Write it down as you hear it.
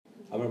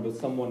I remember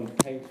someone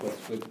came to us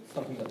with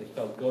something that they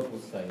felt God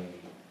was saying,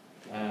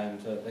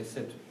 and they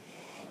said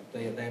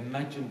they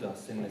imagined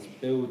us in this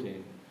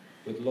building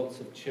with lots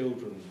of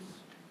children's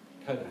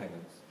coat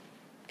hangers.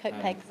 Coat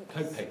pegs.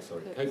 Coat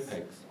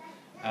pegs.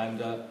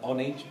 And on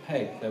each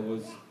peg there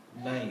was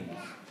names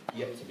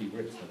yet to be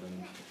written,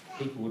 and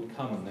people would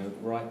come and they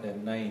would write their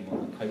name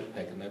on the coat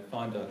peg, and they'd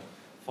find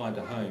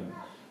a home.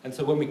 And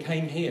so when we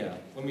came here,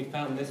 when we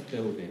found this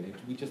building,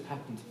 we just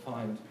happened to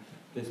find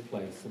this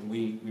place, and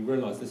we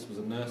realised this was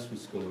a nursery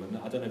school. And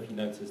I don't know if you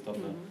noticed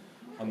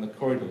on the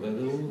corridor, there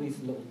were all these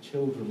little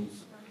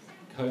children's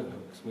coat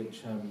hooks,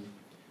 which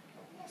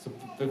so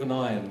Viv and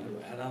I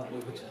we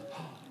were just,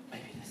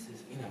 maybe this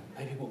is,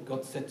 maybe what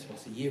God said to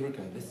us a year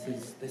ago. This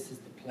is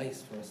the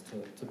place for us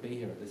to be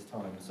here at this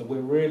time. So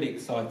we're really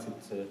excited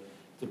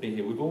to be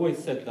here. We've always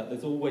said that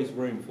there's always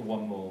room for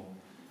one more,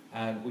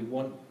 and we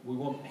want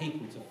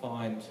people to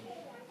find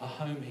a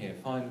home here,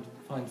 find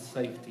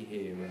safety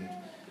here,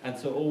 and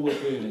so all we're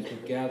doing is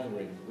we're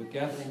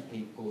gathering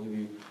people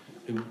who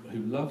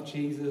love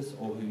Jesus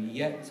or who are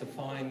yet to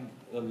find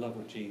the love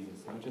of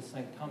Jesus, and we're just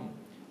saying, come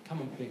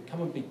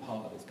and be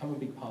part of this, come and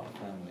be part of the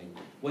family.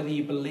 Whether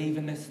you believe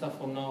in this stuff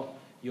or not,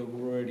 you're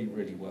really,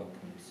 really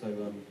welcome.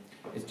 So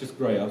it's just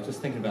great. I was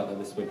just thinking about that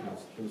this week, and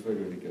it was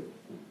really, really good.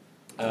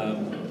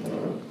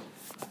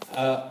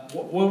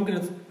 What I'm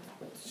going to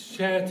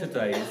share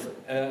today is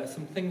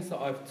some things that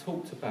I've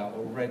talked about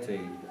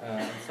already,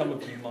 and some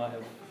of you might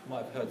have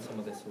heard some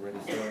of this already,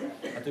 so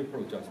I do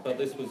apologise. But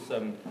this was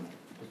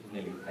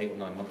nearly 8 or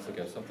 9 months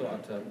ago, so I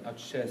thought I'd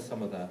share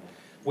some of that.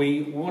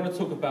 We want to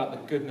talk about the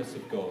goodness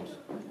of God,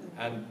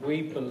 and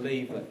we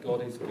believe that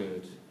God is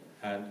good.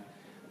 And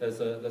there's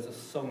a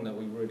song that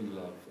we really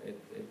love.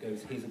 It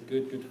goes, "He's a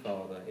good, good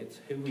Father. It's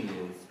who He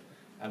is,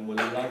 and we're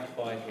loved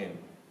by Him."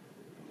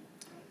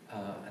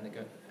 And it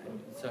goes.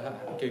 So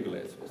Google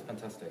it. It's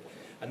fantastic.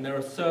 And there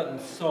are certain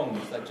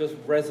songs that just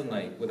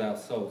resonate with our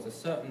souls. There's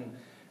certain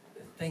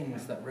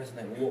things that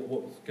resonate with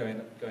what's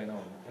going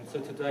on. And so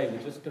today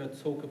we're just going to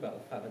talk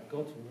about the fact that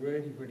God's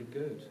really, really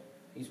good.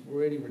 He's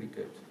really, really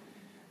good.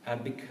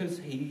 And because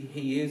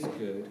he is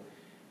good,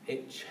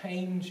 it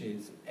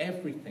changes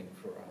everything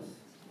for us.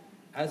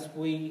 As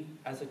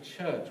a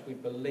church, we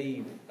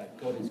believe that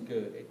God is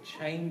good. It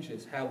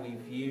changes how we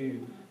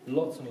view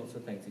lots and lots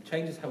of things. It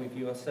changes how we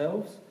view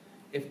ourselves.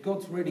 If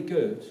God's really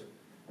good,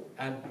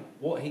 and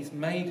what He's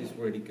made is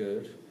really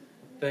good,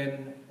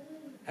 then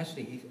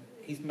actually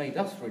He's made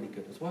us really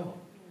good as well.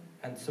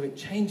 And so it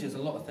changes a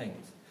lot of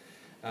things.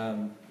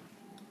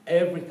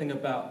 Everything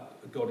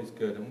about God is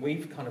good. And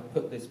we've kind of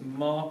put this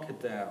marker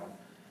down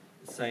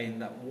saying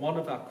that one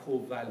of our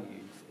core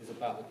values is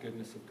about the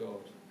goodness of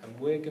God. And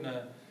we're going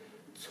to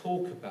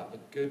talk about the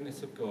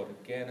goodness of God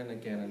again and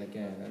again and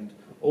again. And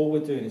all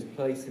we're doing is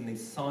placing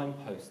these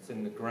signposts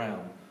in the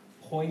ground,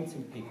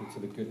 pointing people to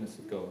the goodness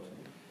of God.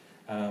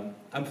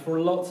 And for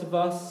lots of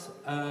us,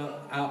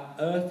 our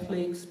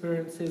earthly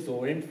experiences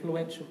or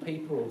influential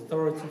people or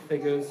authority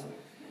figures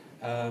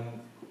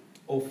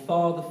or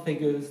father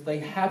figures, they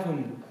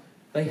haven't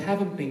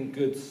been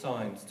good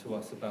signs to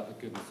us about the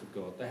goodness of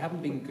God. They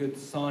haven't been good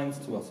signs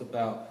to us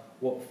about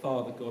what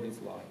Father God is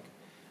like.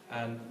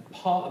 And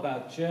part of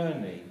our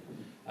journey,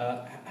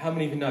 how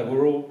many of you know,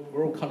 we're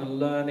all kind of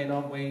learning,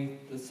 aren't we?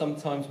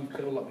 Sometimes we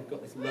feel like we've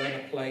got this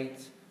learner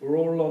plate. We're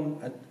all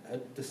on a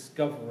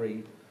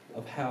discovery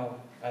of how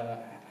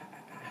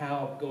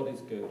God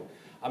is good.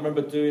 I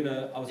remember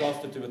I was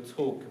asked to do a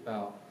talk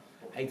about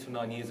 8 or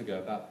 9 years ago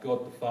about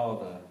God the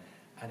Father,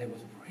 and it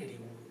was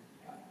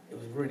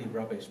really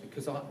rubbish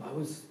because I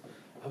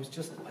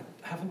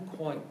haven't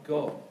quite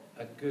got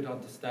a good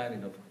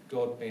understanding of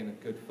God being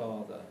a good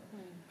Father,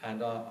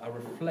 and I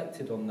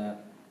reflected on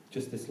that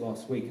just this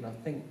last week, and I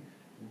think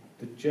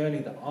the journey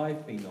that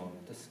I've been on,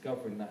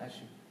 discovering that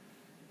actually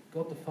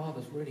God the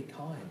Father's really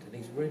kind, and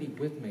He's really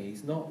with me.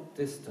 He's not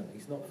distant.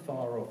 He's not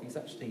far off. He's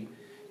actually,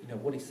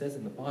 what He says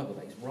in the Bible,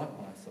 that He's right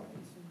by our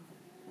sides.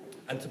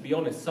 And to be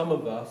honest, some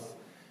of us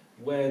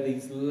wear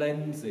these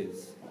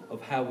lenses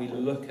of how we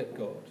look at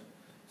God.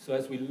 So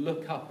as we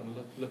look up and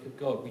look at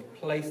God, we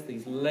place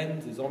these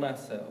lenses on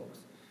ourselves,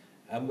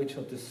 and which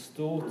are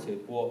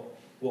distorted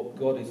what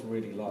God is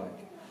really like.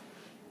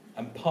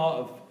 And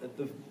part of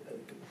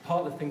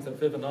the things that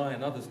Viv and I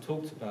and others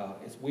talked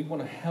about is we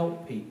want to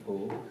help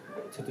people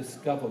to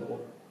discover what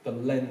the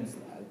lens,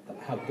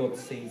 how God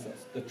sees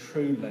us, the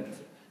true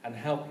lens, and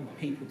helping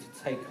people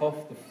to take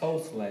off the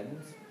false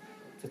lens,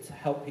 to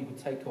help people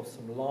take off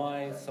some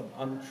lies, some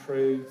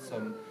untruths,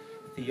 some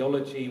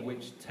theology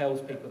which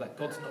tells people that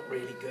God's not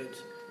really good.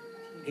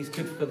 He's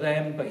good for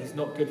them, but He's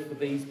not good for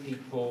these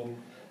people.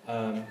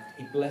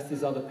 He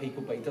blesses other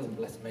people, but He doesn't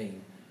bless me.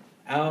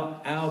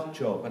 Our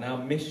job and our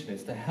mission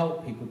is to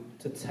help people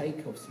to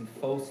take off some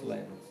false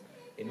lens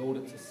in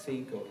order to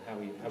see God how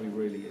he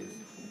really is.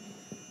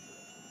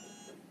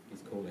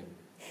 He's calling.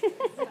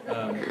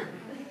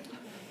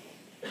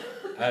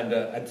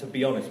 And to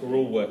be honest, we're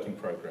all work in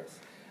progress.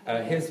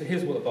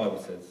 Here's what the Bible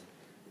says.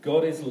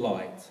 God is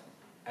light,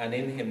 and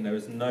in Him there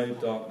is no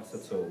darkness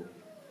at all.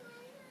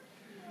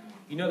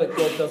 You know that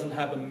God doesn't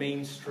have a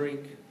mean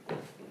streak.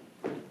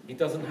 He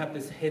doesn't have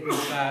this hidden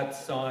bad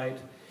side.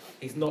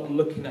 He's not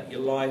looking at your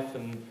life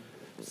and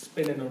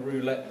spinning a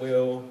roulette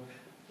wheel.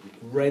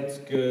 Red's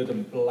good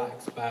and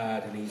black's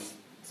bad, and he's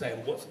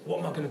saying, what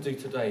am I going to do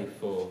today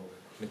for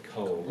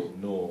Nicole or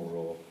Nor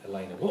or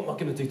Elena? What am I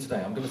going to do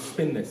today? I'm going to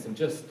spin this and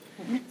just...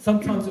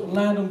 Sometimes it will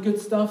land on good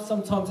stuff,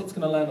 sometimes it's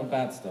going to land on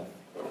bad stuff.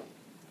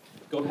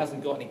 God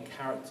hasn't got any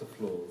character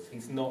flaws.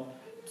 He's not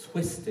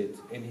twisted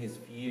in his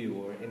view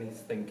or in his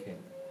thinking.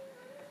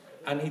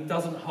 And he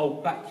doesn't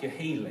hold back your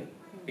healing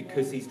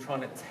because he's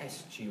trying to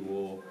test you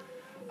or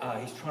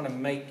he's trying to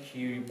make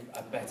you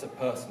a better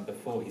person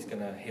before he's going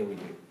to heal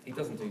you. He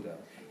doesn't do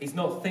that. He's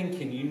not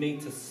thinking you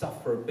need to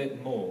suffer a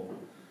bit more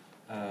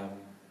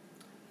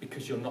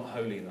because you're not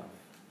holy enough.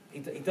 He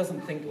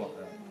doesn't think like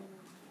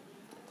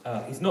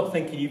that. He's not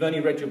thinking you've only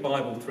read your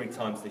Bible 3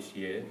 times this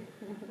year,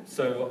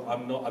 so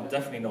I'm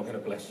definitely not going to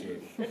bless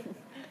you.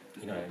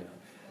 You know,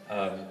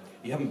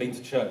 you haven't been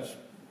to church,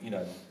 you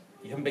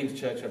haven't been to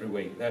church every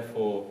week,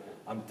 therefore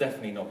I'm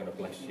definitely not going to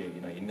bless you.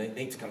 You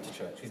need to come to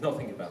church. He's not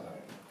thinking about that.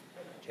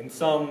 In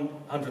Psalm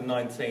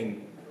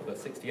 119,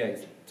 verse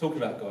 68, talking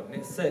about God,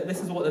 and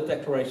this is what the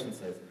declaration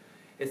says.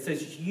 It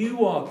says,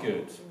 you are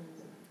good.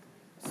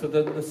 So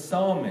the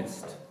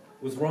psalmist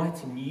was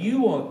writing,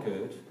 you are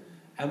good,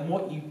 and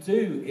what you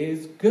do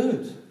is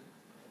good.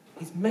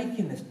 He's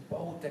making this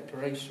bold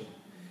declaration.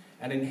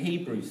 And in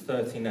Hebrews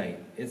 13:8,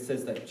 it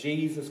says that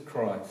Jesus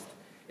Christ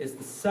is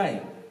the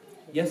same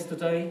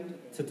yesterday,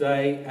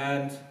 today,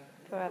 and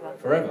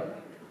forever.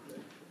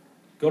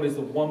 God is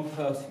the one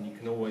person you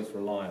can always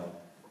rely on.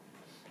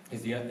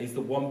 He's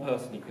the one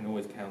person you can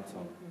always count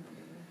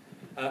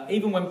on.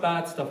 Even when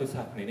bad stuff is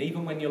happening,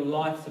 even when your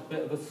life's a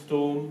bit of a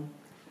storm,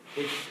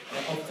 which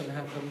often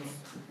happens,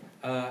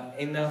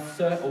 in our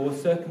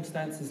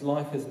circumstances,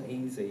 life isn't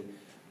easy.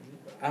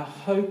 Our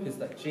hope is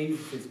that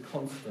Jesus is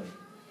constant.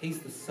 He's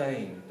the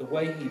same. The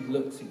way he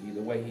looks at you,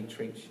 the way he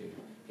treats you,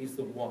 he's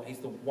the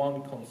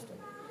one constant.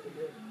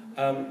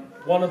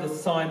 One of the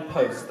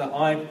signposts that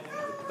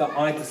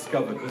I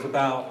discovered was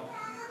about,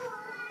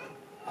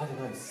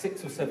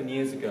 6 or 7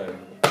 years ago.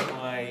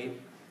 I'd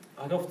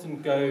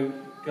often go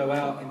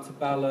out into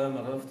Balham,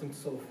 and I'd often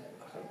sort of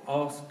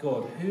ask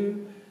God,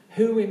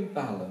 who in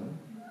Balham,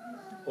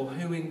 or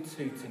who in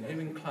Tooting, who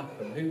in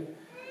Clapham,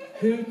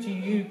 who do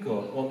you,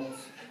 God,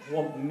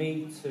 want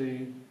me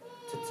to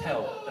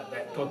tell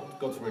that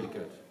God's really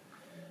good?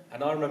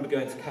 And I remember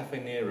going to Cafe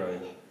Nero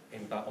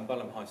on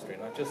Balham High Street,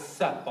 and I just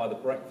sat by the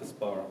breakfast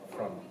bar up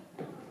front.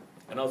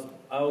 And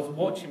I was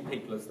watching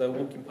people as they were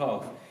walking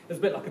past. It was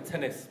a bit like a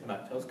tennis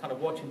match. I was kind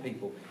of watching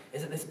people.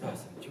 Is it this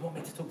person? Do you want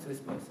me to talk to this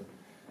person?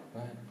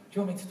 No. Do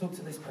you want me to talk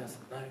to this person?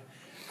 No.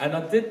 And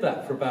I did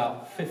that for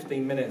about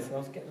 15 minutes, and I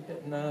was getting a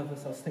bit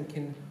nervous. I was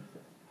thinking,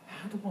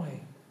 how do I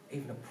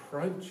even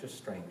approach a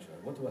stranger?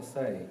 What do I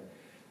say?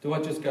 Do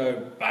I just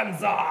go,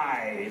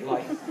 banzai?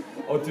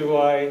 Or do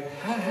I,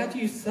 how do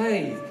you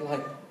say,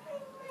 God?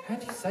 How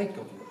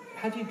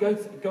do you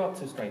go up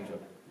to a stranger?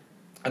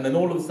 And then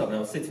all of a sudden, I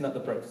was sitting at the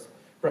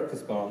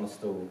breakfast bar on the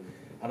stool,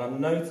 and I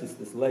noticed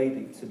this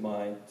lady to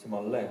my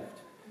left,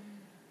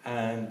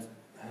 and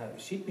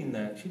she'd been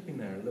there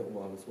a little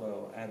while as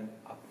well, and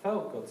I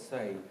felt God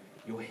say,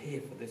 you're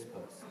here for this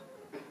person.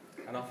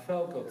 And I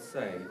felt God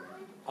say,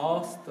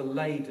 ask the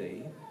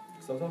lady,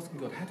 because I was asking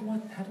God, how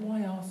do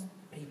I ask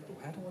people?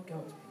 How do I go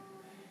up to people?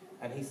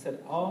 And he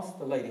said, ask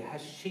the lady,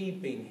 has she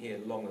been here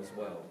long as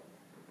well?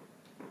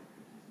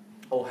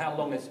 Or how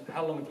long have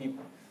you...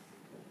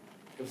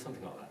 It was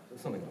something like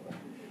that.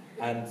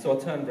 And so I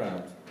turned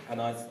round,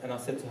 and I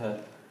said to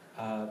her,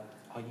 are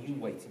you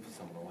waiting for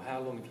someone? Or how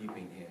long have you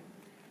been here?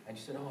 And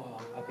she said,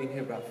 I've been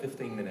here about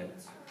 15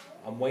 minutes.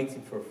 I'm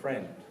waiting for a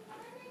friend.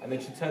 And then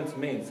she turned to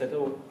me and said,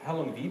 who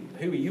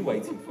are you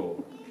waiting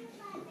for?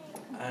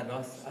 And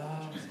I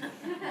said,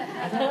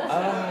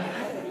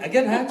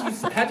 again, how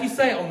do you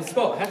say it on the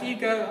spot? How do you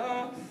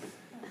go,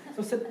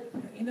 So I said,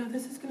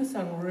 this is going to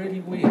sound really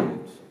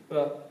weird,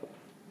 but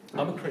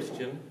I'm a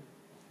Christian,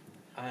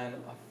 and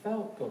I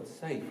felt God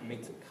say for me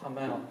to come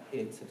out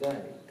here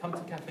today, come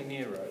to Cafe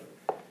Nero,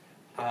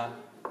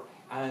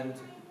 and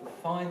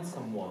find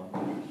someone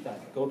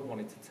that God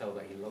wanted to tell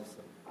that he loves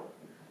them.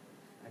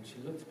 And she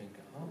looked at me and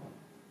go,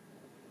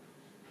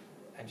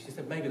 And she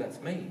said, maybe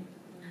that's me.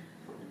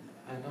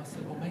 And I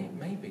said, well,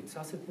 maybe. So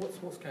I said,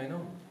 what's going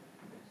on?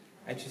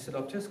 And she said,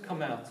 I've just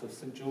come out of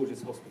St.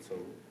 George's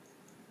Hospital,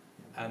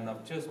 and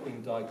I've just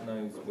been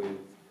diagnosed with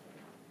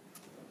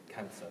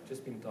cancer.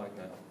 Just been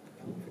diagnosed.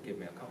 Forgive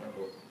me, I can't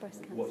remember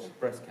what's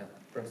breast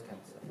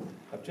cancer.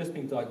 I've just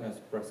been diagnosed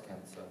with breast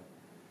cancer.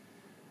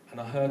 And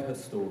I heard her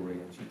story,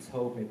 and she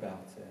told me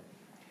about it.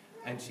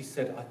 And she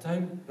said, I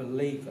don't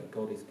believe that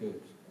God is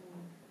good.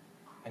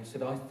 And she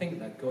said, I think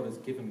that God has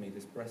given me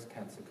this breast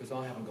cancer because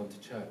I haven't gone to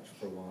church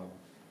for a while.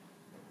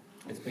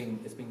 It's been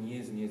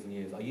years and years and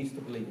years. I used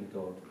to believe in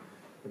God,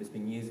 but it's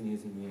been years and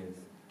years and years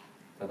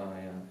that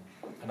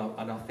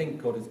I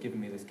think God has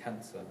given me this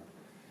cancer.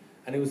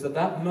 And it was at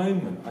that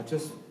moment,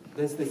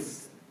 there's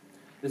this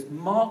this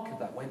marker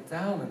that went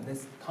down, and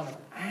this kind of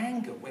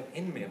anger went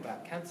in me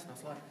about cancer. And I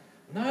was like,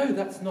 no,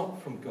 that's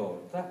not from God.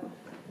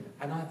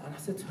 And I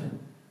said to him,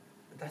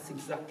 that's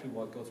exactly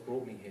why God's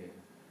brought me here,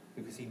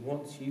 because he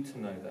wants you to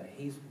know that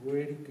he's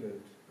really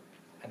good,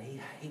 and he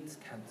hates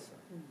cancer.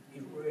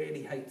 He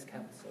really hates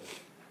cancer.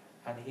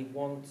 And he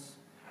wants,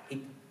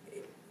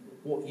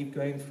 what you're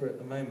going through at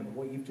the moment,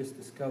 what you've just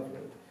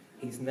discovered,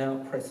 he's now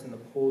pressing the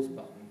pause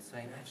button,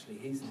 saying, actually,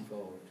 he's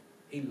involved.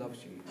 He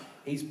loves you.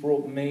 He's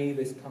brought me,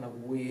 this kind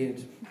of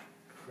weird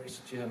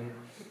Christian,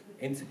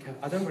 into...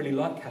 I don't really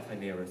like Caffè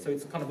Nero, so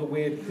it's kind of a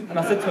weird... And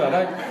I said to her,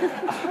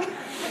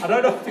 I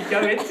don't have to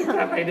go into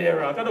Caffè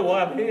Nero. I don't know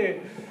why I'm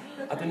here.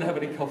 I didn't have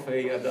any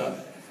coffee, and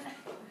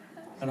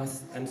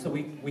so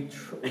we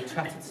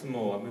chatted some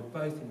more, and we were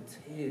both in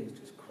tears,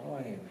 just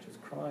crying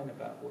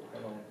about what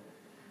went on.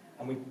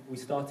 And we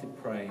started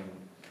praying,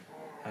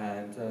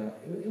 and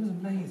it was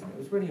amazing. It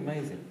was really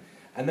amazing.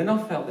 And then I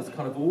felt this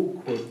kind of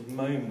awkward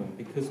moment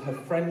because her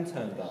friend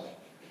turned up,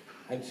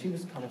 and she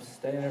was kind of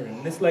staring.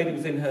 And this lady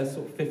was in her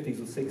sort of 50s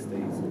or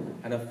 60s,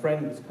 and her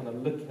friend was kind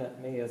of looking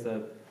at me as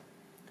a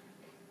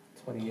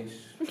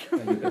 20-ish,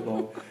 maybe a bit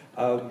more.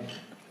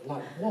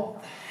 Like,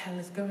 what the hell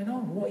is going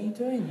on? What are you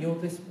doing? You're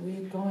this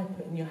weird guy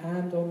putting your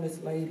hand on this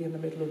lady in the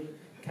middle of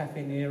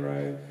Caffè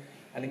Nero.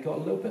 And it got a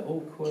little bit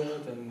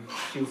awkward, and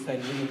she was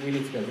saying, we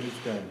need to go.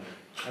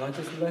 And I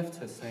just left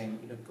her saying,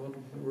 God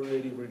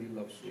really, really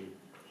loves you.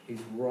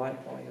 He's right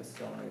by your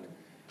side.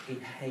 He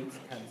hates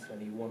cancer,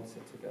 and he wants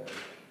it to go.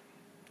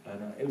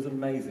 And it was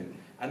amazing.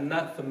 And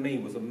that, for me,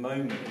 was a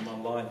moment in my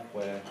life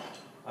where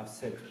I've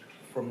said,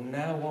 from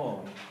now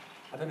on,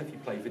 I don't know if you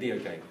play video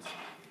games.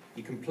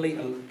 You complete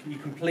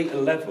a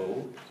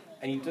level,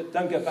 and you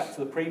don't go back to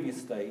the previous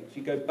stage.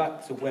 You go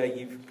back to where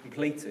you've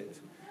completed.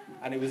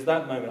 And it was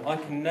that moment. I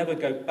can never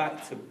go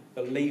back to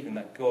believing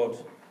that God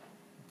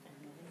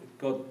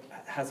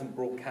hasn't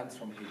brought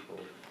cancer on people.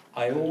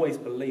 I always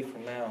believe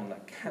from now on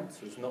that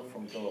cancer is not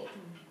from God.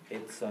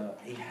 It's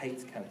he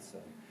hates cancer.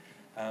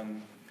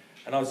 And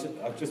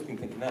I've just been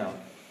thinking now,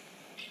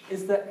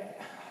 is that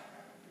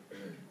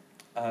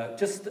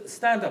just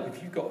stand up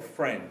if you've got a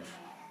friend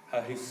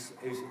who's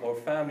or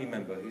a family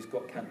member who's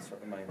got cancer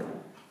at the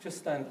moment. Just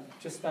stand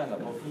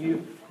up. Or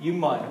you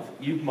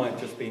might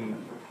just been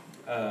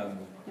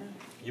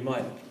you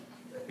might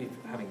be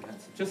having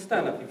cancer. Just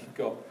stand up if you've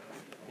got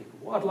people.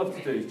 What I'd love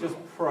to do is just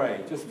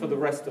pray, just for the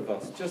rest of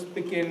us. Just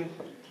put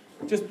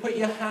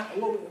your hand,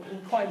 well,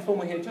 we're quite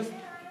informal here, just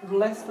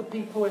bless the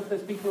people if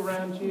there's people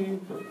around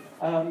you.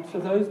 To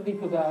those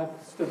people that have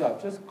stood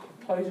up, just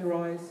close your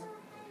eyes,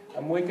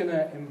 and we're going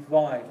to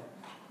invite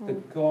the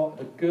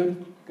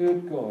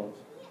good God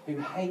who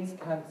hates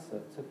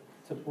cancer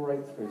to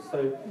break through.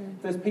 So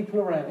there's people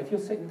around. If you're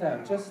sitting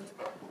down, just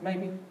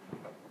maybe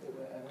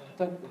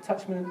don't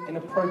touch them in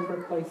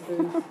appropriate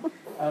places,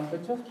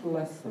 but just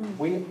bless them.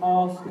 We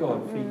ask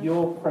God for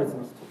your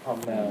presence to come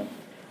now.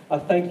 I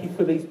thank you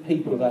for these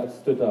people that have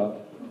stood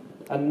up,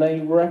 and they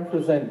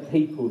represent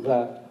people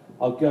that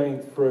are going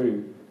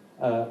through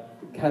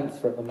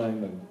cancer at the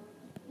moment.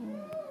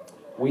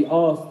 We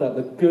ask that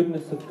the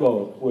goodness of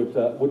God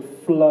would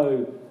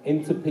flow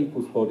into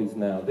people's bodies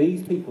now.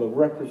 These people are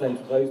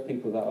representing those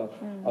people that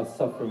are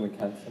suffering with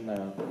cancer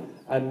now.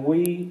 And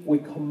we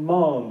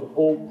command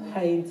all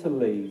pain to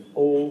leave,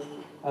 all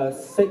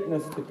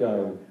sickness to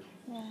go.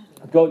 Yeah.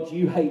 God,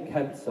 you hate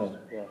cancer.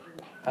 Yeah.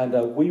 And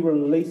we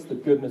release the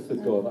goodness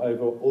of God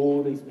over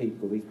all these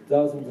people, these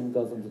dozens and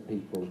dozens of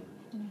people,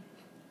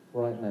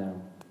 right now.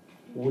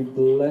 We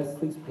bless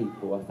these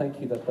people. I thank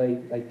you that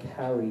they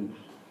carry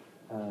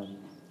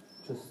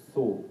just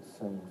thoughts,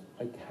 and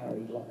they carry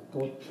like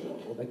God,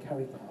 or they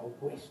carry that, I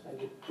wish they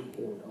would be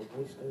healed, I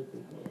wish they would be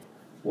healed.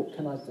 What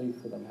can I do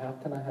for them? How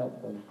can I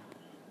help them?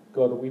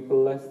 God, we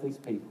bless these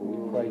people.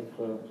 We pray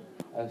for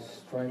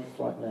strength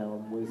right now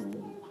and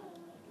wisdom.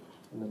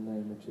 In the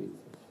name of Jesus.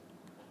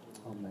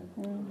 Amen.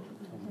 Amen.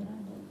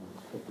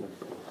 God bless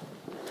you.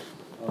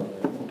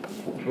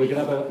 Amen. We're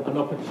going to have an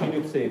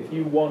opportunity. If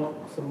you want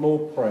some more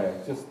prayer,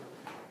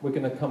 we're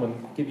going to come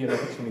and give you an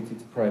opportunity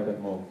to pray a bit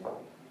more.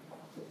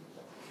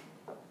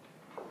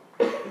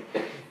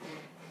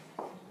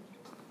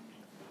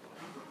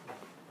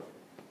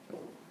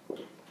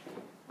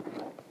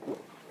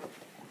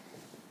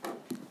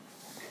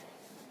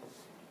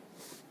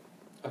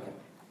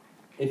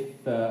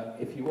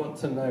 If you want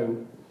to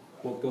know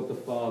what God the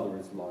Father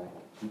is like,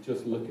 you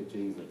just look at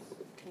Jesus.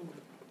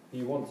 If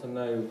you want to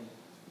know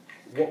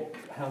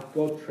how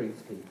God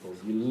treats people,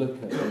 you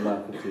look at the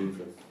life of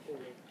Jesus.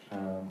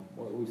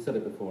 We've said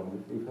it before,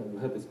 and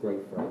we've heard this great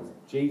phrase.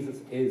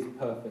 Jesus is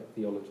perfect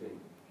theology.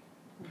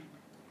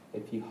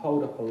 If you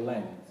hold up a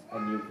lens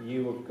and your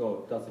view of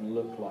God doesn't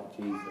look like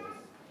Jesus,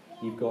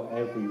 you've got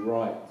every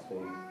right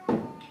to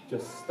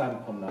just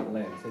stamp on that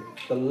lens.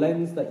 If the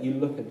lens that you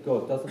look at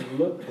God doesn't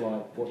look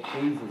like what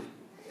Jesus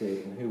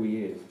did and who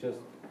he is,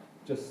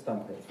 just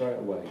stamp it, throw it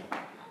away.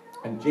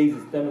 And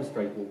Jesus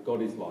demonstrated what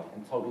God is like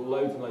and told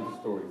loads and loads of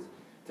stories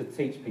to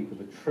teach people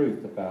the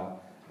truth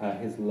about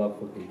his love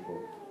for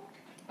people.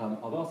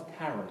 I've asked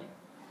Karen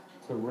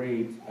to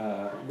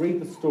read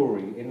the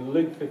story in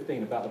Luke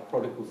 15 about the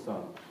prodigal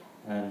son.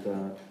 And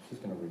she's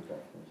going to read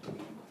that for us.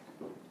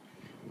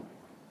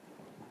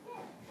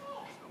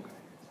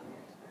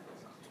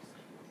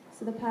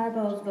 So the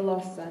parable of the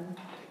lost son.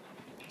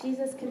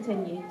 Jesus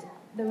continued,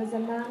 "There was a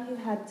man who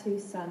had 2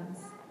 sons.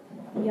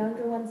 The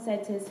younger one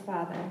said to his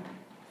father,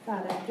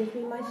 'Father, give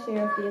me my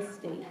share of the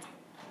estate.'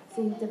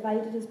 So he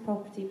divided his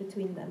property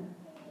between them.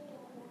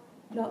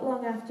 Not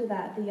long after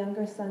that, the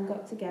younger son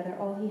got together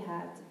all he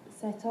had,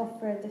 set off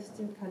for a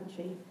distant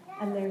country,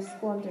 and there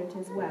squandered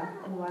his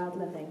wealth in wild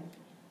living.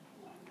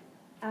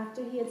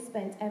 After he had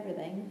spent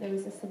everything, there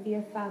was a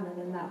severe famine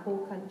in that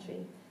whole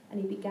country,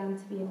 and he began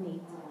to be in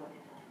need.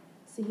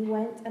 So he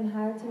went and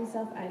hired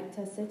himself out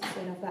to a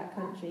citizen of that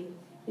country,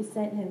 who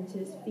sent him to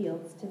his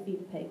fields to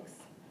feed pigs.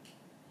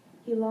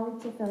 He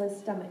longed to fill his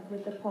stomach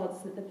with the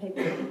pods that the pigs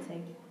were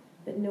eating,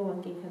 but no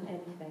one gave him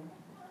anything.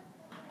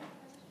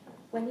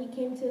 When he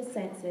came to his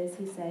senses,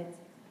 he said,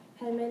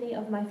 'How many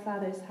of my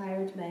father's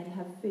hired men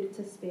have food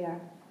to spare,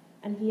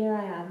 and here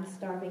I am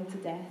starving to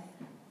death?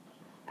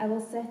 I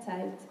will set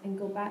out and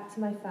go back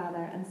to my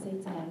father and say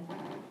to him,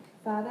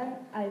 Father,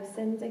 I have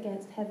sinned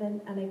against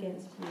heaven and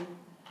against you.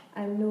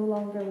 I am no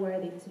longer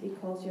worthy to be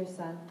called your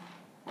son.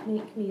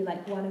 Make me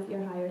like one of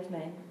your hired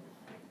men.'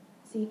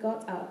 So he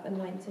got up and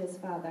went to his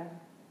father.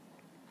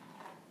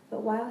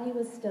 But while he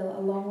was still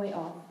a long way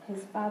off,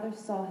 his father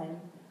saw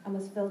him and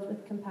was filled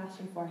with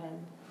compassion for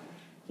him.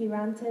 He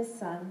ran to his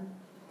son,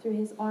 threw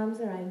his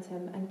arms around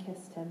him, and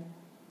kissed him.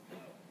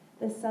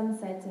 The son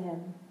said to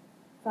him,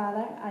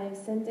 'Father, I have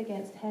sinned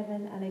against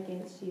heaven and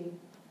against you.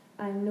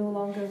 I am no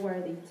longer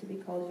worthy to be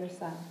called your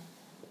son.'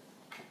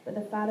 But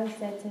the father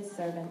said to his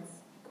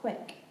servants,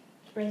 'Quick,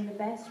 bring the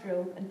best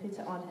robe and put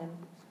it on him.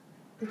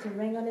 Put a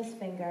ring on his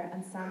finger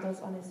and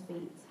sandals on his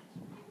feet.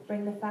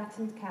 Bring the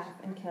fattened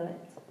calf and kill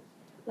it.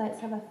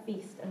 Let's have a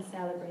feast and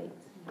celebrate.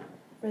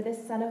 For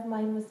this son of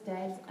mine was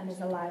dead and is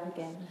alive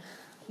again.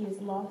 He was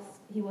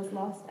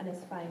lost and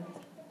is found.'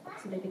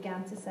 So they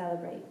began to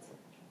celebrate.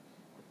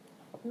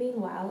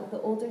 Meanwhile,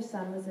 the older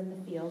son was in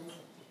the field.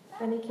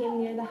 When he came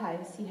near the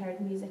house, he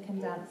heard music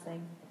and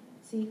dancing.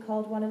 So he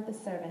called one of the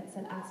servants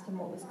and asked him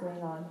what was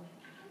going on.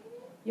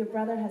 'Your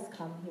brother has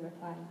come,' he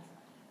replied,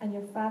 'and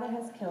your father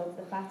has killed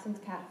the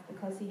fattened calf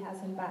because he has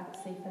him back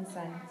safe and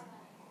sound.'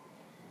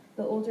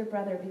 The older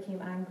brother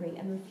became angry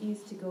and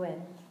refused to go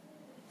in.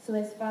 So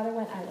his father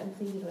went out and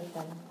pleaded with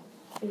him.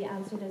 But he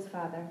answered his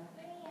father,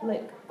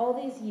 'Look, all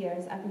these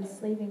years I've been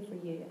slaving for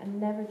you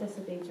and never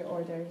disobeyed your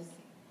orders.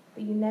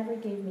 But you never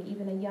gave me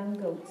even a young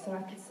goat so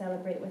I could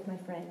celebrate with my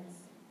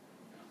friends.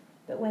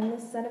 But when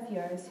this son of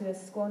yours, who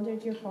has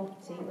squandered your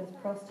property with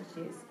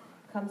prostitutes,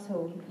 comes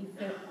home,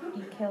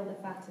 you kill the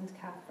fattened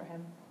calf for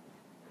him.'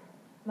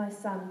 'My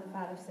son,' the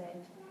father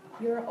said,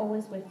 'you are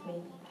always with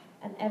me,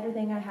 and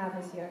everything I have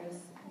is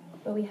yours.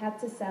 But we had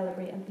to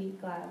celebrate and be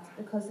glad,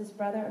 because this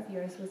brother of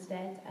yours was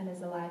dead and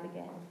is alive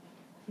again.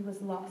 He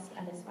was lost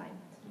and is found.'"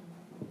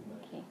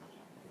 Okay.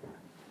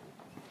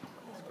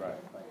 That's great.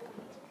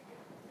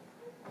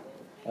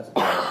 That's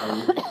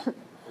great.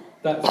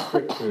 That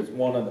scripture is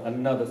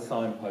another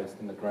signpost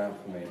in the ground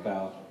for me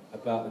about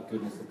the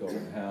goodness of God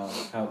and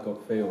how God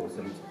feels.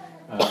 And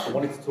I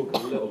wanted to talk a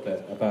little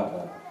bit about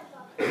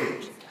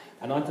that.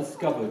 And I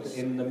discovered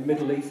in the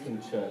Middle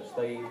Eastern church,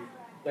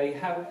 they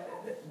have,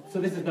 so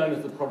this is known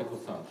as the prodigal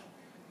son.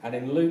 And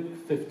in Luke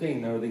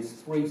 15, there are these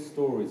 3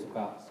 stories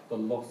about the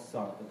lost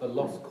son, the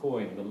lost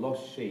coin, the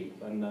lost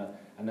sheep, and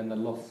then the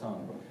lost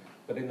son.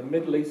 But in the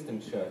Middle Eastern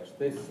church,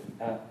 this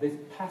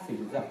passage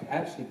is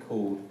actually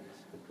called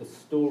The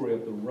Story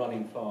of the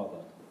Running Father.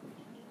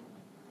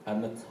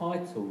 And the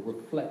title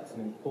reflects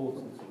an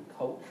importance of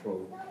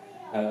cultural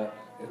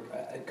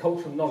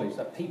knowledge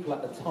that people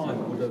at the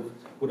time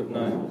would have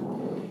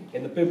known.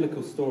 In the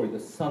biblical story, the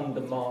son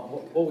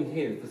what we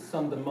hear is the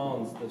son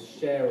demands the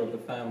share of the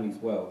family's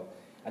wealth,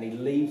 and he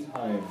leaves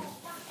home,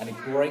 and he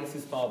breaks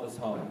his father's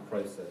heart in the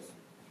process.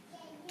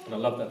 And I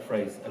love that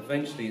phrase.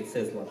 Eventually, it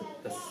says like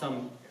the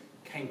son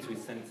came to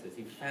his senses.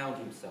 He found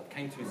himself,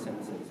 came to his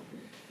senses,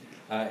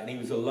 and he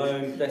was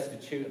alone,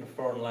 destitute in a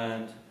foreign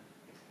land,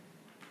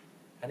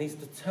 and he's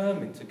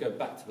determined to go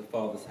back to the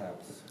father's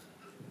house.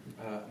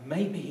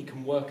 Maybe he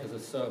can work as a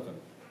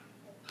servant.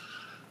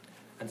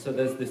 And so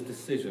there's this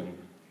decision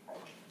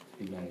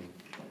to be made.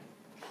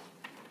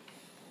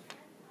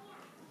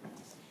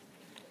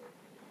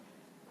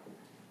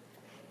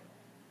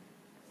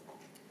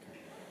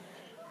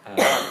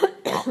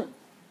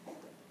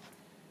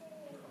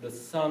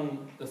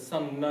 The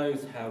son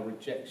knows how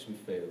rejection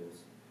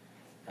feels,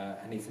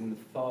 and he's in the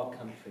far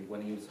country.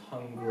 When he was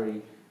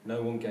hungry,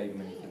 no one gave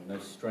him anything, no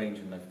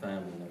stranger, no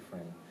family, no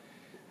friend.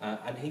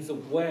 And he's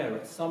aware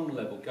at some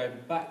level, going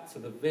back to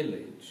the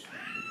village,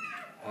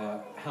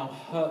 how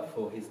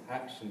hurtful his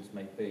actions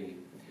may be.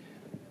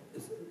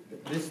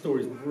 This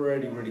story is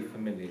really, really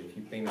familiar if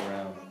you've been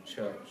around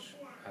church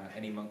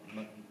any length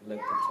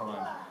of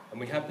time. And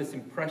we have this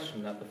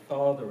impression that the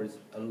father is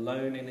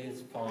alone in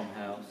his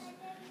farmhouse.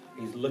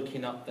 He's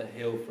looking up the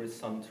hill for his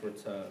son to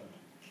return.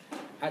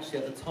 actually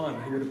at the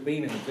time, he would have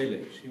been in a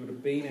village, he would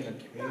have been in a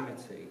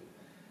community,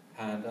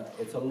 and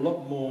it's a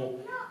lot more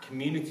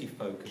community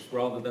focused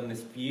rather than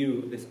this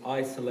view, this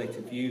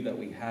isolated view that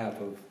we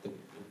have of the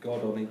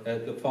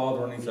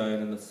Father on his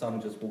own and the Son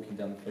just walking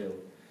down the field.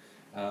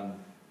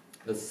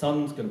 The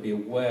Son's going to be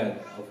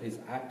aware of his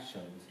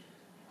actions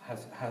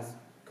has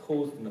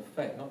caused an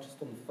effect, not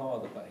just on the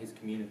Father, but his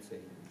community.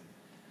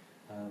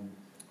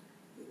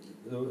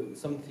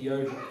 Some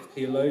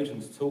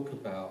theologians talk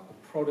about the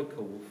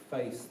prodigal will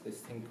face this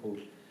thing called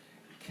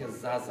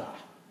kazaza.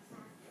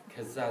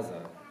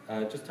 Kazaza.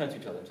 Just turn to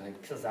each other and say,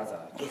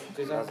 kazaza.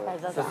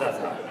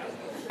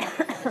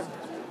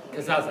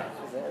 Kazaza.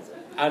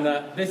 And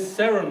this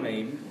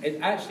ceremony, it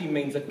actually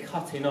means a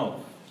cutting off.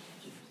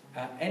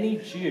 Any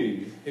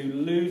Jew who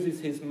loses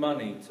his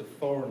money to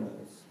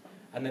foreigners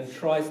and then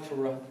tries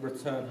to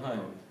return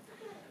home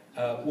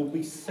will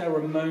be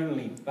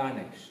ceremonially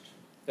banished.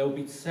 They will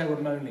be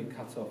ceremonially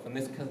cut off. And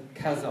this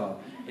kazar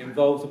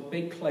involves a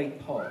big clay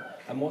pot.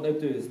 And what they'll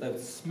do is they'll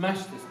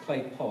smash this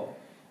clay pot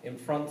in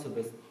front of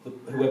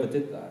whoever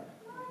did that.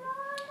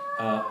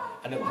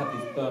 And it will have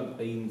these burnt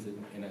beans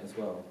in it as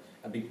well.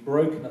 And be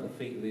broken at the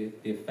feet of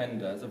the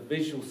offender as a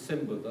visual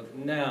symbol that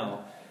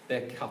now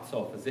they're cut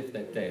off as if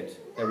they're dead.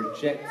 They're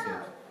rejected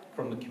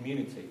from the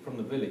community, from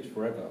the village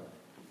forever.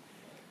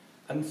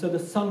 And so the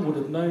son would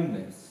have known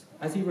this.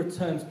 As he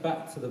returns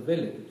back to the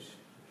village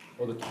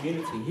or the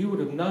community, he would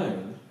have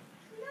known,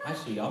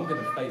 actually, I'm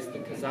going to face the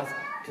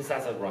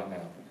kazaza right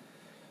now.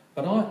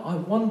 But I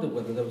wonder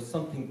whether there was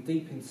something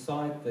deep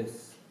inside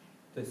this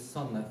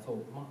son that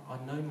thought, I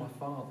know my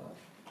father.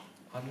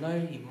 I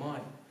know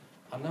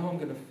I'm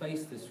going to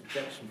face this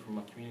rejection from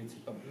my community,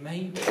 but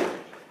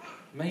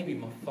maybe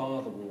my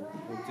father will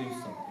do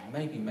something.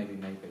 Maybe.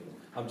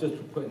 I'm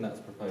just putting that as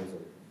a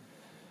proposal.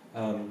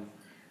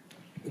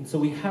 And so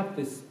we have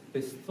this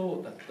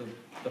thought that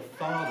the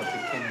father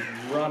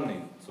begins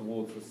running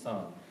towards the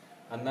son.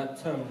 And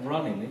that term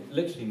running, it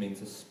literally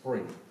means a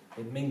sprint.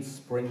 It means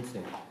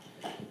sprinting.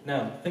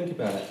 Now, think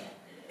about it.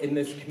 In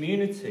this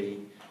community,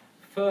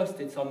 first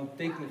it's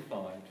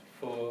undignified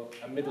for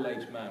a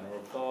middle-aged man or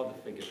a father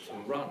figure to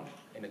run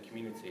in a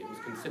community. It was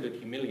considered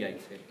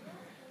humiliating.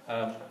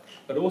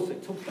 But also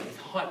it talks about he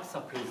hikes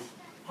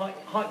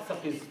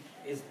up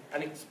his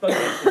and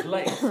exposes his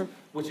legs,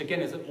 which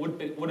again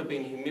would have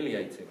been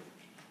humiliating.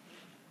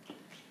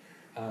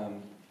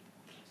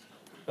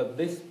 But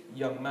this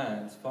young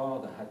man's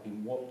father had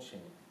been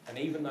watching, and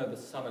even though the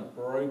son had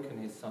broken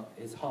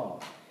his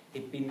heart,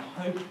 he'd been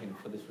hoping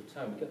for this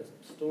return. We get this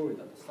story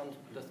that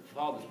the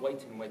father's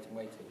waiting.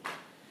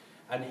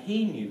 And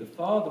he knew, the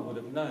father would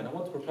have known, I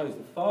want to propose,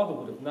 the father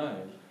would have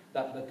known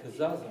that the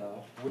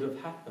kazaza would have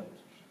happened.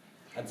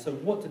 And so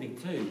what did he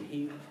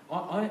do?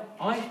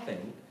 I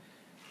think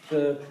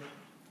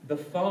the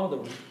father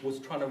was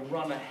trying to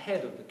run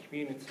ahead of the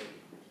community.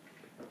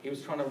 He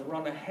was trying to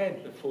run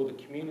ahead before the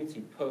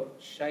community put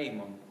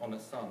shame on the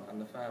son and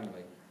the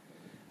family.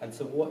 And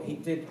so what he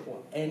did,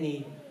 what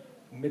any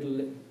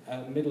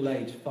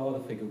middle-aged father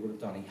figure would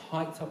have done, he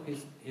hiked up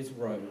his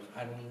robe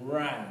and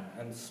ran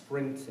and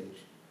sprinted.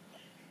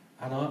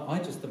 And I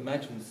just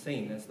imagine the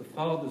scene as the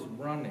father's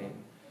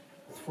running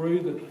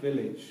through the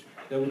village.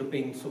 There would have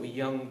been sort of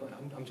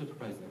I'm just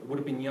proposing it. There would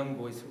have been young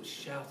boys sort of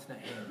shouting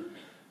at him.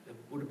 There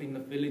would have been the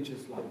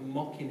villagers like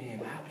mocking him.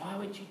 Why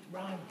would you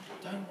run?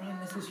 Don't run,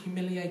 this is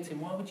humiliating.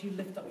 Why would you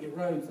lift up your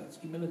robes? That's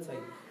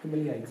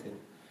humiliating.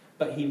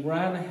 But he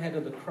ran ahead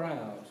of the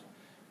crowd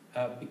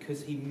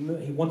because he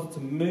wanted to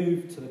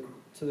move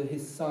to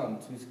his son,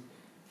 to his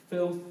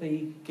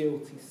filthy,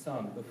 guilty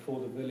son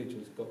before the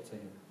villagers got to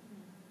him.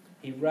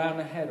 He ran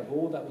ahead of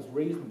all that was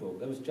reasonable.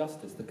 There was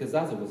justice. The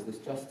kazaza was this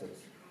justice.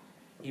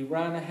 He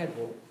ran ahead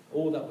of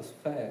all that was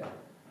fair,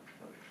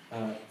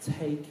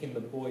 taking the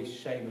boy's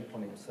shame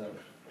upon himself.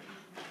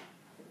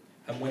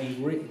 And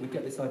when we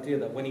get this idea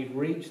that when he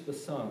reached the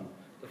son,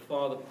 the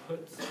father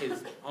puts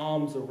his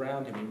arms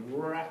around him, he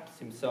wraps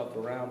himself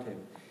around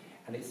him.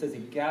 And it says he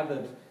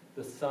gathered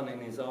the son in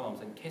his arms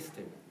and kissed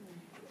him.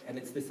 And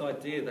it's this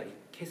idea that he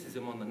kisses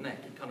him on the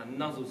neck. He kind of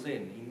nuzzles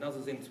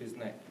into his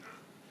neck.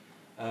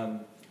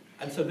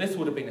 And so this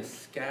would have been a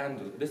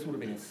scandal. This would have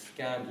been a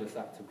scandalous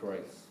act of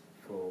grace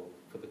for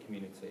the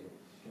community.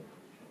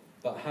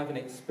 But having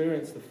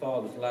experienced the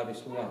father's lavish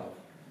love,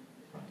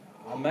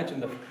 I imagine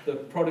the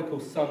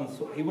prodigal son,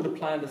 he would have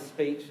planned a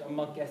speech. I'm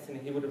not guessing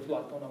he would have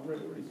gone, I'm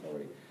really, really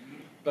sorry.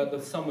 But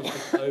the son was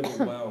just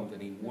overwhelmed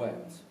and he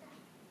wept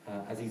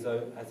as he's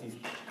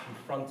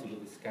confronted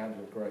with the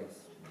scandal of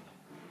grace.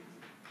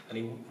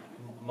 And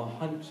my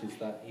hunch is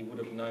that he would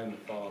have known the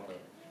father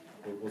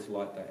was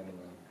like that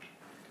anyway.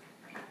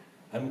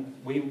 And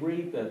we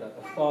read there that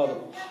the father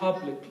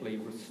publicly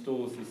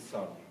restores his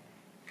son.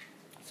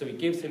 So he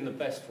gives him the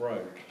best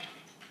robe.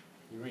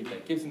 You read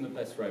that, gives him the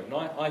best robe. And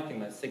I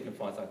think that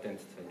signifies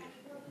identity.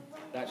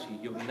 Actually,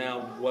 you're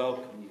now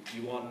welcome.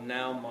 You are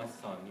now my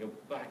son. You're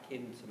back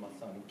into my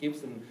son. He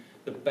gives him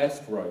the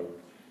best robe.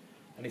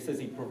 And he says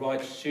he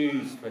provides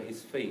shoes for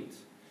his feet.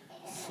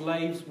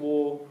 Slaves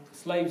were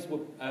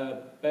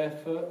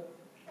barefoot.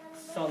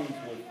 Sons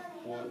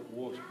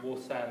wore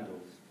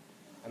sandals.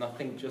 And I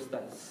think just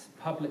that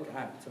public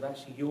act of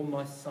actually, you're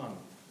my son.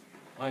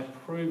 I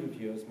approve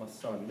of you as my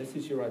son. This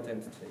is your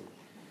identity.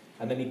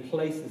 And then he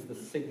places the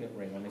signet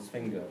ring on his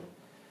finger.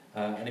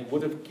 And it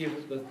would have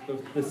given,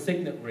 the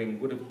signet ring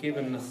would have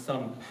given the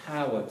son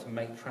power to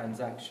make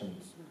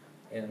transactions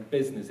in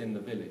business in the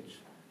village.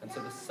 And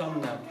so the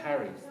son now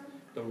carries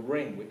the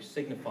ring which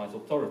signifies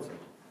authority,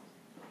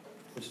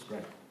 which is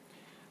great.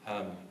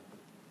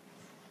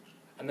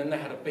 And then they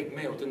had a big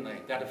meal, didn't they?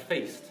 They had a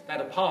feast. They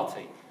had a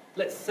party.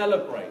 Let's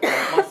celebrate.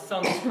 My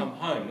son's come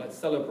home. Let's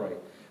celebrate.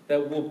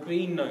 There will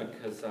be no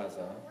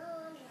kazaza,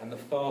 and the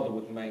father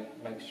would make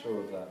sure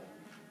of that.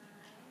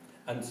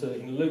 And so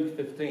in Luke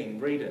 15,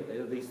 read it.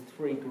 There are these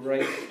three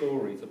great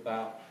stories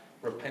about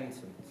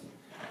repentance.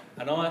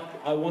 And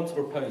I want to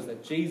propose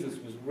that Jesus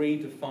was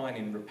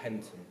redefining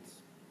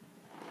repentance,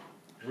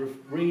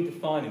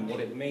 redefining what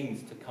it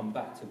means to come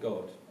back to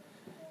God.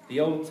 The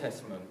Old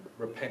Testament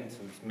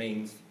repentance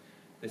means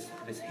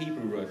this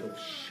Hebrew word of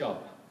shah,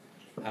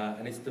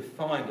 and it's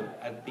defined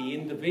as the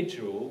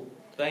individual,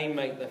 they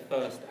make their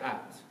first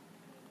act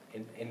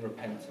in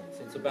repentance.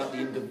 It's about the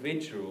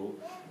individual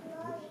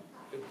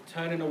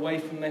turning away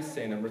from their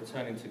sin and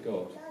returning to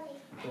God.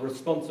 The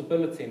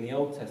responsibility in the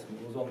Old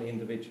Testament was on the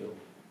individual.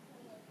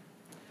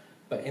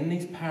 But in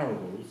these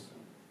parables,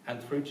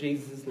 and through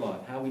Jesus'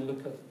 life, how we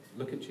look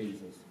at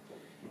Jesus,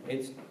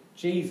 it's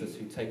Jesus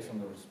who takes on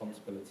the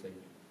responsibility.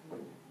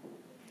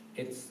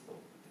 It's,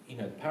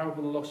 the parable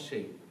of the lost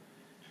sheep.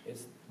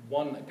 It's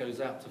one that goes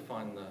out to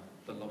find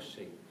the lost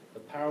sheep. The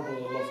parable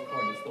of the lost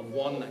coin, it's the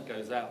one that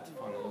goes out to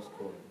find the lost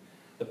coin.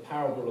 The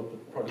parable of the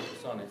prodigal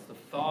son, it's the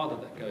father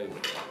that goes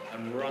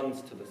and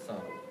runs to the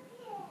son.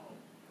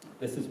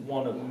 This is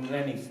one of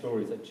many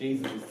stories that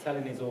Jesus is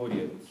telling his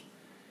audience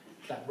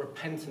that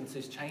repentance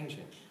is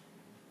changing.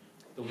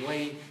 The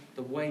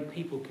way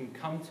people can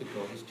come to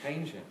God is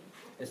changing.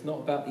 It's not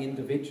about the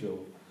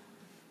individual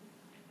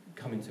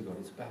coming to God,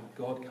 it's about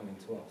God coming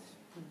to us.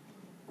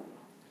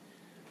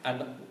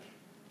 And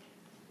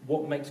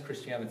what makes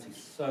Christianity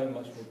so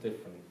much more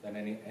different than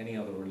any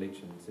other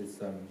religions is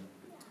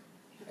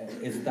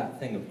that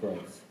thing of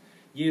grace.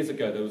 Years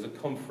ago, there was a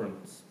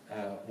conference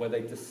where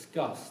they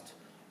discussed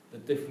the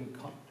different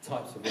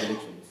types of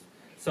religions.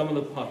 Some of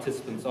the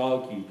participants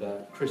argued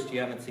that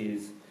Christianity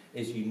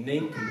is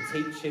unique in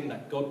teaching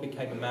that God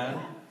became a man,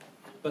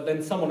 but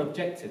then someone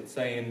objected,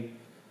 saying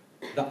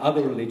that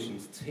other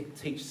religions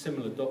teach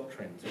similar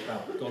doctrines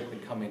about God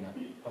becoming a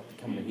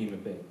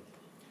human being.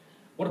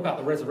 What about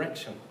the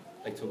resurrection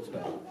they talked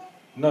about?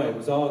 No, it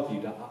was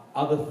argued that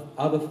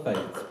other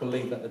faiths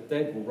believe that the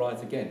dead will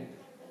rise again.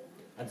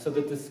 And so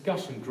the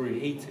discussion grew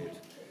heated.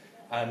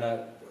 And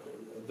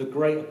the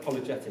great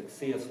apologetic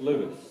C.S.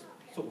 Lewis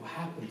sort of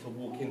happened to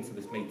walk into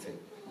this meeting.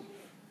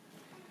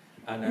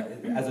 And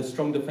as a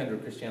strong defender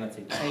of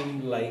Christianity,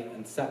 came late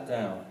and sat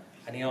down.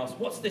 And he asked,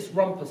 "What's this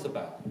rumpus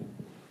about?"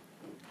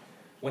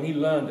 When he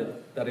learned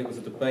that it was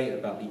a debate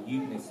about the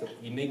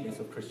uniqueness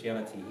of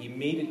Christianity, he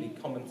immediately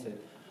commented,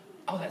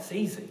 "Oh, that's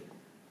easy.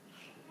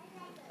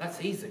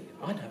 That's easy.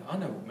 I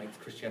know what makes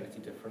Christianity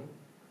different.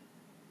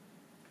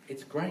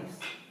 It's grace.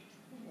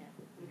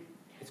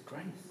 It's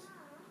grace."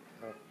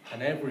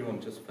 And everyone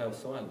just fell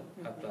silent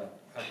at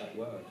that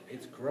word.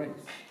 It's grace.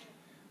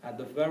 At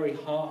the very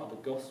heart of the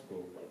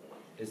gospel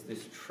is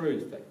this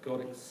truth that God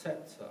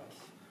accepts us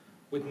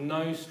with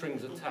no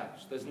strings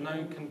attached. There's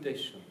no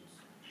conditions.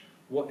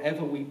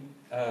 Whatever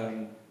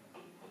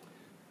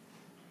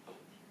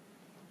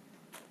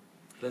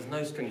there's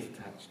no strings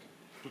attached.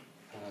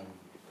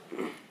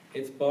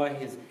 It's by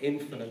his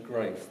infinite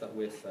grace that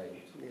we're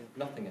saved. Yeah.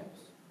 Nothing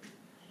else.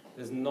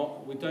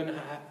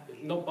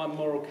 Not by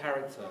moral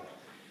character.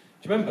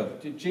 Do you remember?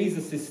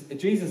 Jesus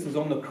is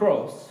on the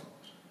cross.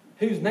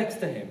 Who's next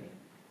to him?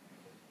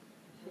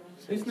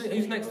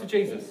 Who's next to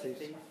Jesus?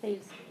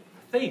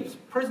 Thieves,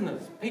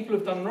 prisoners, people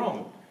who've done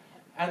wrong.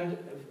 And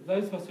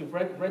those of us who've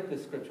read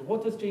this scripture,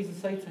 what does Jesus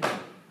say to him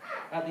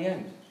at the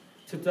end?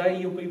 Today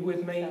you'll be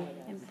with me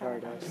in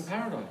paradise.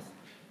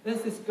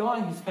 There's this guy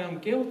who's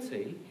found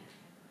guilty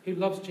who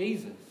loves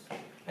Jesus.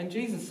 And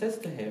Jesus says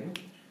to him,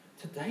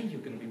 today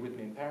you're going to be with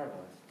me in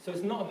paradise. So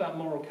it's not about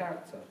moral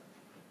character.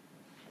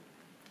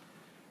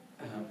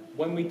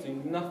 When we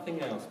do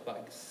nothing else but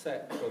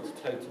accept God's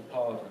total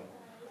pardon,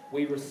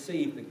 we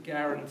receive the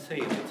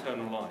guarantee of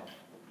eternal life.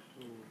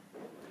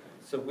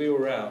 So we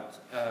were out,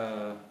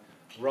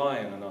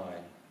 Ryan and I,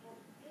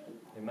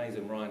 the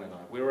amazing Ryan and I,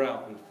 we were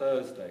out on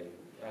Thursday,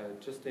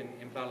 just in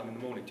Balham in the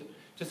morning,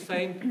 just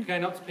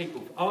going up to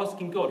people,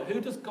 asking God,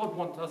 who does God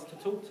want us to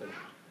talk to?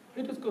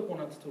 Who does God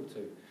want us to talk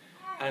to?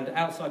 And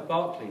outside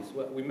Barclays,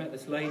 we met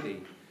this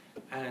lady,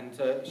 and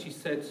she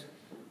said,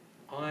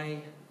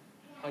 I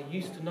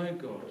used to know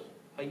God.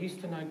 I used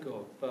to know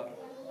God, but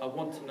I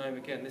want to know him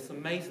again. It's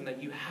amazing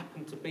that you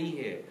happen to be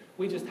here.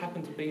 We just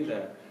happened to be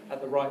there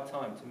at the right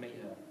time to meet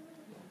her.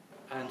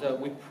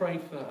 And we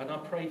prayed for her, and I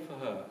prayed for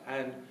her.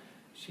 And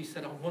she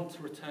said, I want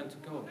to return to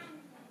God.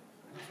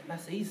 And I said,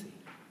 that's easy.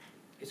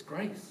 It's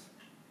grace.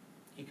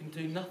 you can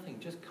do nothing.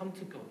 Just come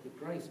to God with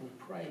grace. And we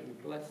prayed and we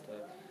blessed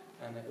her.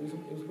 And it was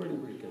really,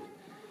 really good.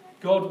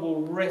 God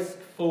will risk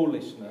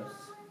foolishness,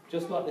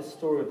 just like this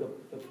story of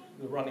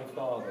the running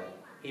father.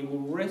 He will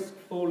risk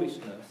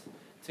foolishness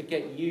to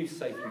get you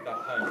safely back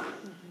home.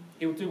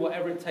 He will do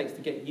whatever it takes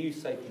to get you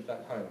safely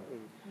back home.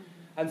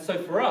 And so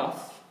for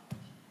us,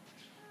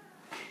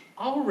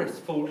 I want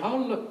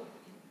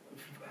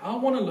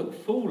to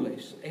look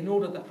foolish in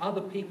order that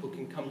other people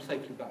can come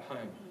safely back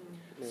home.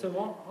 So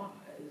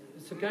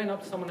going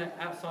up to someone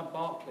outside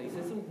Barclays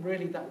isn't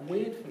really that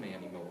weird for me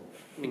anymore,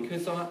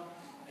 because I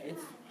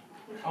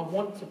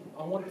want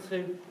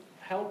to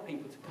help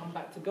people to come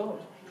back to God.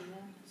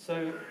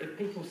 So if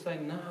people say,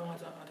 no, I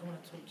don't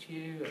want to talk to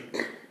you,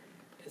 and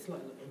it's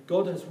like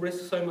God has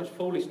risked so much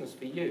foolishness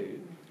for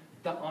you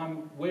that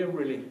we're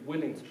really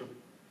willing to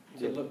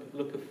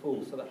look a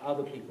fool so that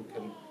other people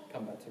can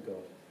come back to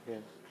God.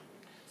 Yeah.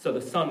 So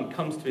the son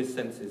comes to his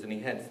senses and he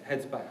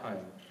heads back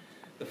home.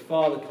 The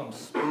father comes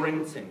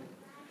sprinting.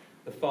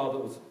 The father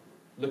was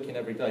looking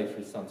every day for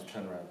his son to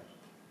turn around.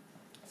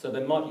 So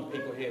there might be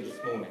people here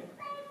this morning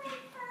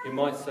who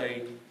might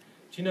say,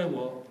 do you know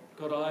what?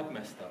 God, I've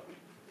messed up.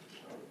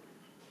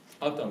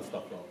 I've done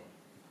stuff wrong.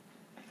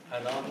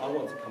 And I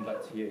want to come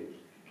back to you.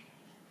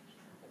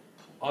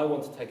 I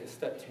want to take a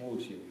step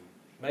towards you.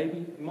 Maybe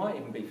it might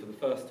even be for the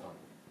first time.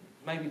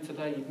 Maybe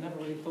today you've never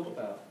really thought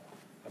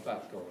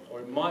about God. Or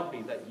it might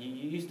be that you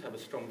used to have a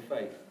strong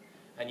faith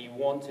and you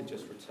want to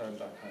just return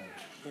back home.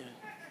 Yeah.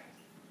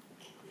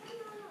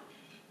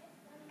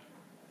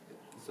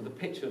 So the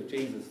picture of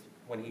Jesus,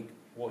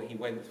 what he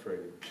went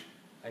through,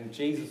 and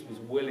Jesus was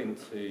willing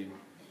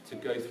to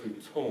go through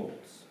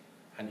taunts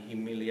and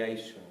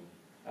humiliation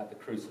at the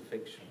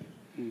crucifixion.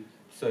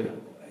 So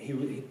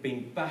he'd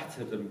been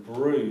battered and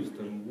bruised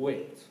and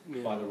whipped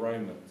by the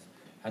Romans.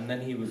 And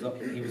then he was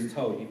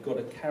told, you've got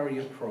to carry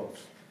your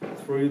cross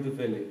through the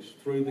village,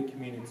 through the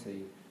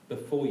community,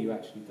 before you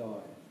actually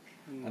die.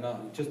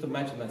 And just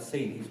imagine that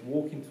scene. He's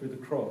walking through the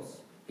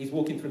cross. He's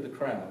walking through the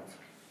crowds.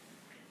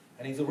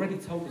 And he's already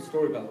told the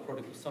story about the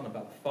prodigal son,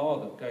 about the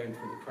father going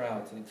through the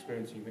crowds and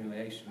experiencing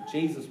humiliation.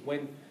 Jesus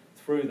went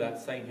through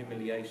that same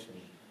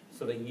humiliation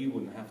so that you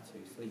wouldn't have to,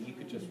 so that you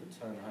could just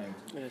return home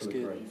to the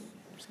grace.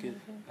 That's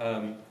good.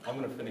 I'm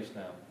going to finish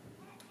now.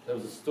 There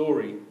was a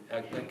story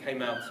that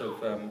came out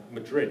of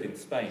Madrid in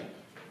Spain,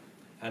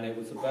 and it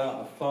was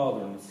about a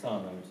father and a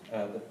son,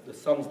 and the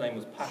son's name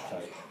was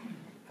Paco,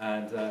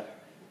 and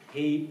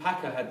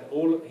Paco had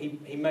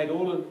he made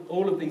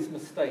all of these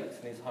mistakes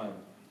in his home,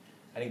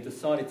 and he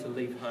decided to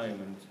leave home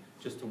and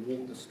just to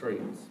walk the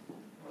streets,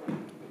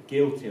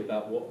 guilty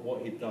about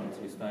what he'd done to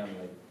his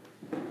family,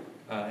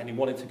 and he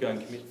wanted to go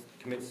and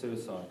commit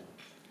suicide.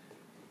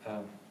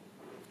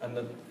 And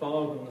the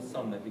father and the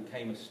son, they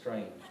became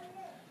estranged.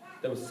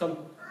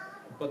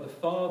 But the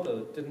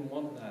father didn't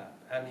want that,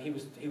 and he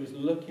was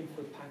looking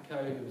for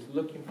Paco. He was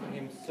looking for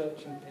him,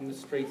 searching in the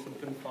streets, and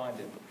couldn't find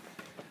him.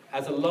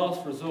 As a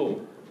last resort,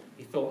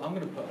 he thought, I'm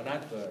going to put an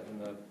advert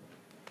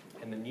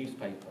in the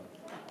newspaper.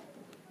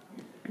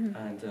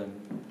 And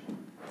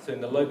so in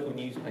the local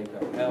newspaper,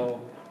 El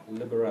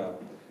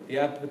Liberal, the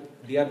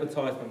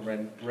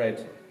advertisement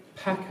read,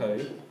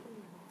 Paco,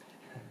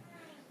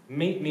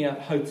 meet me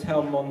at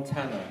Hotel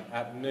Montana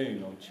at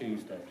noon on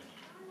Tuesday.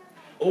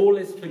 All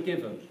is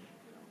forgiven.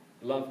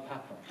 Love,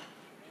 Papa.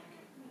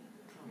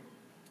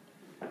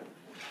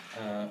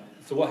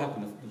 So what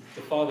happened?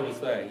 The father was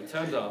there. He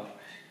turned up,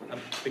 and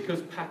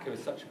because Paco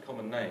is such a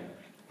common name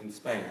in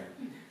Spain,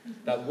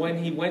 that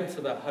when he went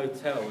to that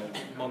hotel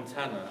in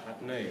Montana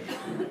at noon,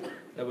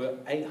 there were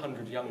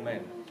 800 young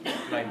men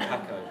named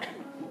Paco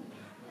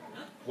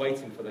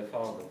waiting for their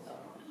fathers,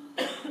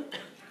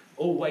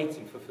 all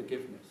waiting for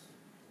forgiveness,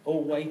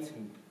 all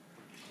waiting.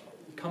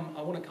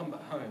 I want to come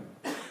back home.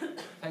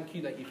 Thank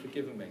you that you've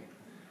forgiven me.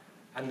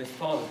 And this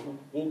father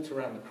walked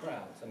around the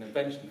crowds and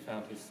eventually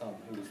found his son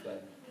who was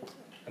there,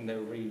 and they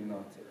were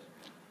reunited.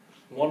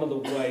 One of the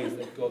ways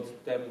that God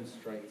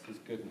demonstrates his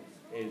goodness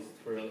is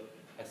through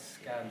a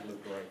scandal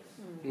of grace.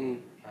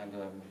 And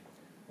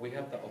we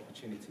have that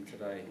opportunity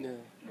today. Yeah.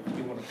 If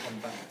you want to come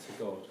back to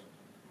God,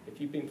 if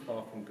you've been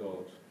far from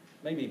God,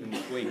 maybe even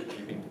this week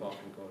you've been far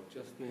from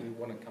God, we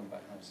want to come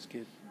back home. That's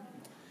good.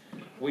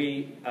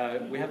 We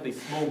have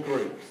these small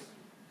groups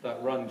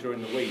that run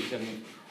during the week, and